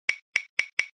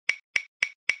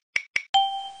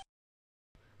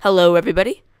Hello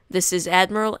everybody, this is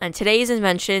Admiral, and today's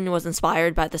invention was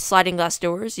inspired by the sliding glass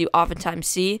doors you oftentimes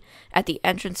see at the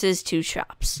entrances to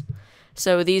shops.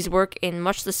 So these work in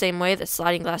much the same way that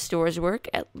sliding glass doors work,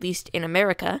 at least in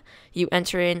America. You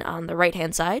enter in on the right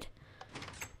hand side,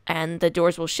 and the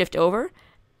doors will shift over,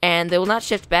 and they will not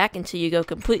shift back until you go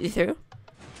completely through.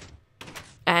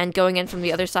 And going in from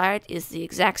the other side is the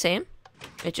exact same.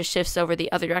 It just shifts over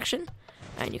the other direction,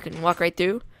 and you can walk right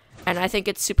through. And I think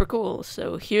it's super cool.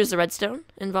 So here's the redstone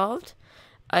involved.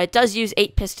 It does use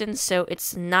 8 pistons, so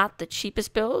it's not the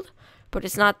cheapest build, but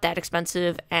it's not that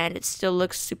expensive, and it still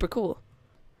looks super cool.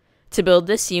 To build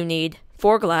this, you need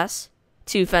 4 glass,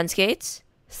 2 fence gates,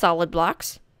 solid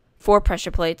blocks, 4 pressure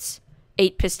plates,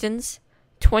 8 pistons,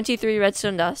 23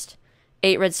 redstone dust,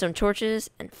 8 redstone torches,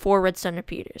 and 4 redstone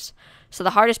repeaters. So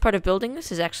the hardest part of building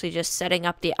this is actually just setting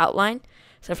up the outline.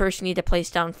 So first you need to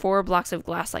place down 4 blocks of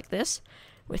glass like this,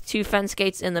 with 2 fence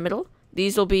gates in the middle.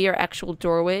 These will be your actual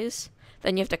doorways.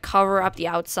 Then you have to cover up the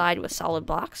outside with solid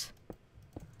blocks.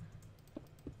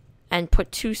 And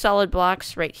put 2 solid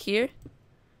blocks right here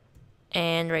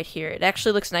and right here. It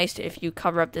actually looks nice if you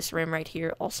cover up this rim right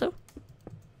here also,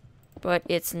 but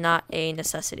it's not a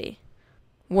necessity.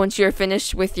 Once you're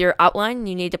finished with your outline,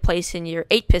 you need to place in your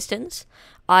 8 pistons.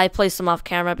 I place them off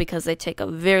camera because they take a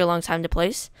very long time to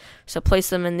place. So place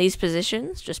them in these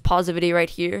positions. Just pause the video right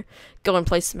here, go and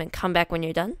place them, and come back when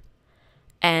you're done.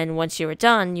 And once you are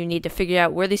done, you need to figure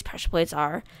out where these pressure plates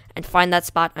are and find that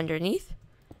spot underneath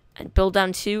and build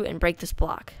down 2 and break this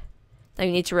block. Now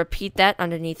you need to repeat that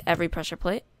underneath every pressure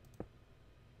plate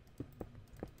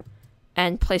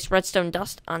and place redstone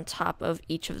dust on top of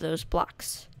each of those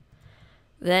blocks.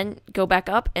 Then go back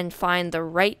up and find the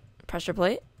right pressure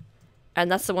plate,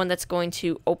 and that's the one that's going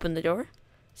to open the door.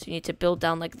 So you need to build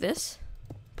down like this.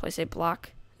 Place a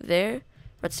block there,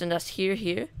 redstone dust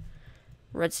here,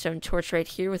 redstone torch right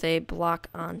here with a block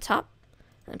on top,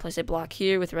 and place a block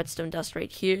here with redstone dust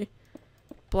right here,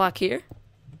 block here,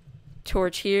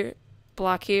 torch here,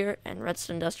 block here, and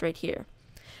redstone dust right here.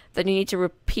 Then you need to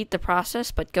repeat the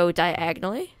process, but go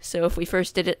diagonally. So if we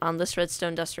first did it on this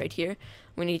redstone dust right here,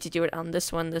 we need to do it on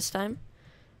this one this time.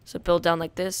 So build down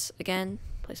like this again,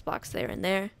 place blocks there and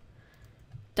there,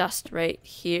 dust right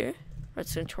here,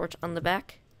 redstone torch on the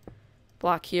back,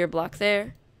 block here, block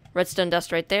there, redstone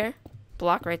dust right there,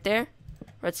 block right there,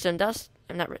 redstone dust,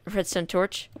 redstone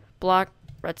torch, block,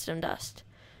 redstone dust.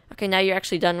 Okay, now you're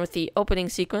actually done with the opening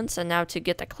sequence, and now to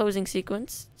get the closing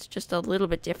sequence, it's just a little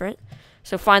bit different.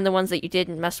 So find the ones that you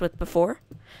didn't mess with before,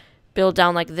 build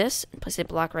down like this, and place a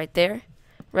block right there,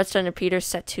 redstone repeater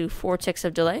set to 4 ticks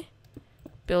of delay,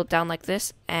 build down like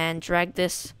this, and drag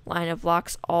this line of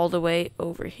blocks all the way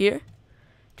over here.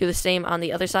 Do the same on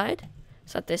the other side,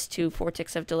 set this to 4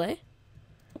 ticks of delay,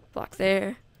 block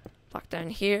there, block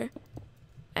down here,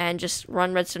 and just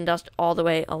run redstone dust all the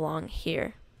way along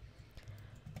here.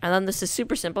 And then this is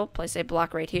super simple. Place a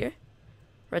block right here,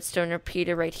 redstone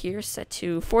repeater right here, set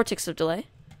to 4 ticks of delay,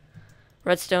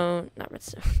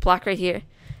 block right here,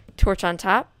 torch on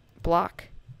top, block,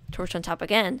 torch on top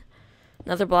again,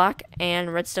 another block,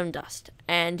 and redstone dust.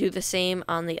 And do the same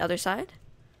on the other side.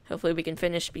 Hopefully we can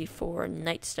finish before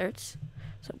night starts.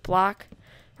 So block,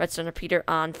 redstone repeater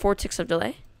on 4 ticks of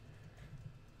delay,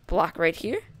 block right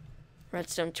here,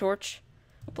 redstone torch,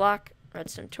 block,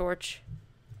 redstone torch,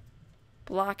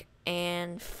 block,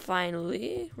 and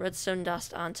finally redstone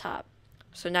dust on top.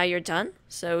 So now you're done.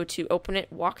 So to open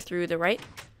it, walk through the right,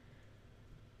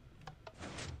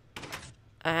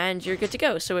 and you're good to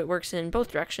go. So it works in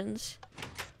both directions,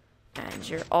 and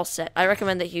you're all set. I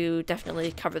recommend that you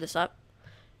definitely cover this up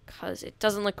because it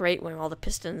doesn't look great when all the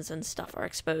pistons and stuff are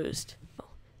exposed.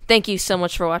 Thank you so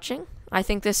much for watching. I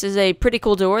think this is a pretty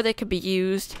cool door that could be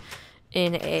used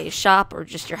in a shop or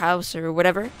just your house or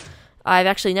whatever. I've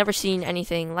actually never seen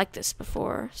anything like this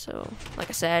before, so like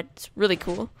I said, it's really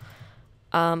cool.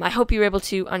 I hope you were able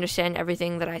to understand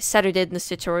everything that I said or did in this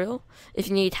tutorial. If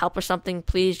you need help or something,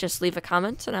 please just leave a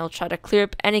comment, and I will try to clear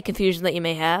up any confusion that you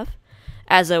may have.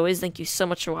 As always, thank you so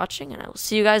much for watching, and I will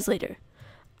see you guys later.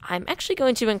 I'm actually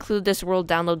going to include this world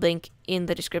download link in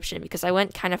the description because I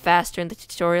went kind of fast during the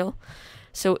tutorial.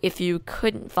 So if you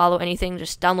couldn't follow anything,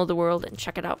 just download the world and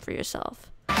check it out for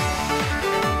yourself.